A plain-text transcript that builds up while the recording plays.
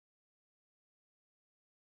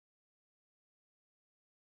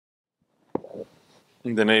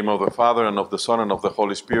In the name of the Father, and of the Son, and of the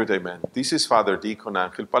Holy Spirit, amen. This is Father Deacon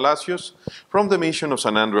Angel Palacios from the Mission of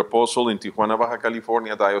San Andrew Apostle in Tijuana, Baja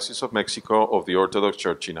California, Diocese of Mexico of the Orthodox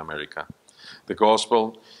Church in America. The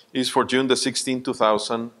Gospel is for June the 16th,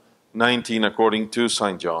 2019, according to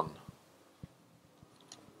St. John.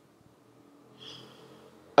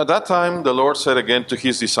 At that time, the Lord said again to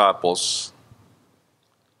his disciples,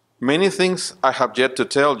 "Many things I have yet to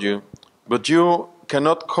tell you, but you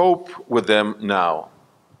cannot cope with them now.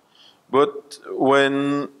 But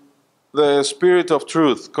when the Spirit of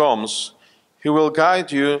truth comes, he will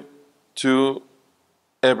guide you to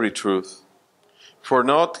every truth. For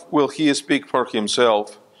not will he speak for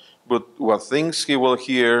himself, but what things he will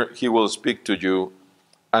hear, he will speak to you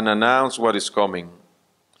and announce what is coming.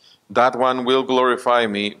 That one will glorify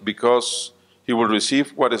me, because he will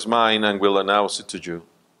receive what is mine and will announce it to you.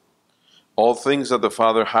 All things that the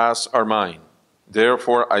Father has are mine.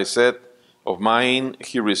 Therefore I said, of mine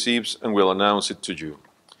he receives and will announce it to you.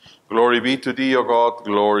 Glory be to thee, O God,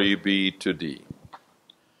 glory be to thee."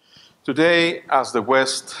 Today, as the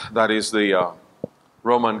West, that is the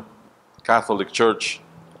Roman Catholic Church,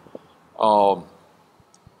 has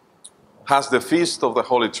the Feast of the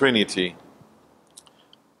Holy Trinity,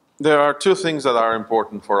 there are two things that are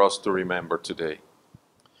important for us to remember today.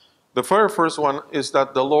 The very first one is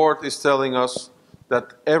that the Lord is telling us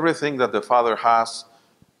that everything that the Father has,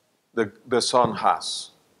 the Son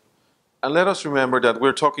has. And let us remember that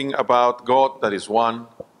we're talking about God that is one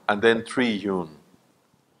and then triune.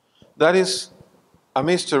 That is a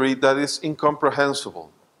mystery that is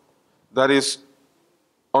incomprehensible, that is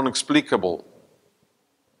inexplicable,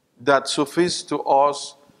 that suffices to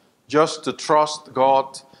us just to trust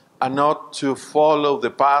God and not to follow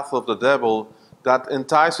the path of the devil that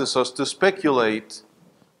entices us to speculate,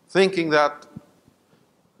 thinking that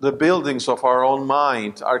the buildings of our own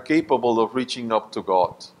mind are capable of reaching up to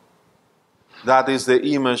God. That is the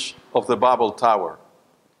image of the Babel Tower.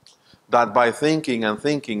 That by thinking and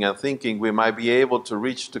thinking and thinking, we might be able to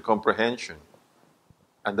reach to comprehension.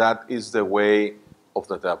 And that is the way of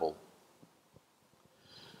the devil.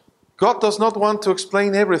 God does not want to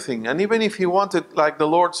explain everything. And even if he wanted, like the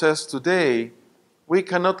Lord says today, we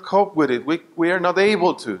cannot cope with it. We are not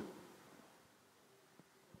able to.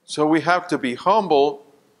 So we have to be humble,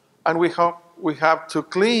 and we have to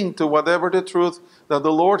cling to whatever the truth that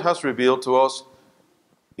the Lord has revealed to us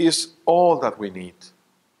is all that we need.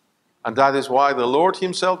 And that is why the Lord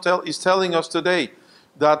himself is telling us today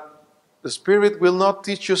that the Spirit will not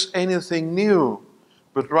teach us anything new,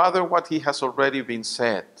 but rather what he has already been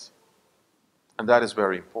said. And that is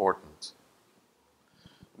very important.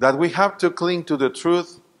 That we have to cling to the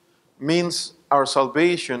truth means our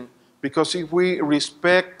salvation, because if we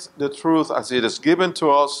respect the truth as it is given to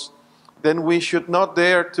us, then we should not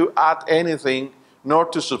dare to add anything, nor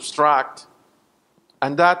to subtract.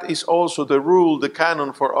 And that is also the rule, the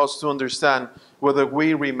canon for us to understand whether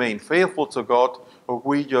we remain faithful to God or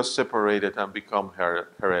we just separate it and become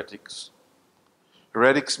heretics.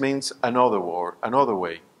 Heretics means another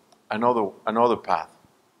way, another path,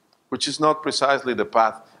 which is not precisely the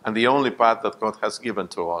path and the only path that God has given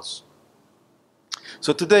to us.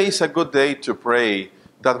 So today is a good day to pray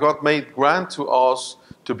that God may grant to us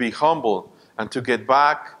to be humble and to get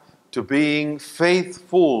back to being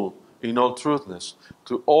faithful in all truthness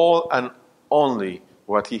to all and only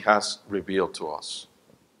what he has revealed to us.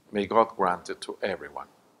 May God grant it to everyone.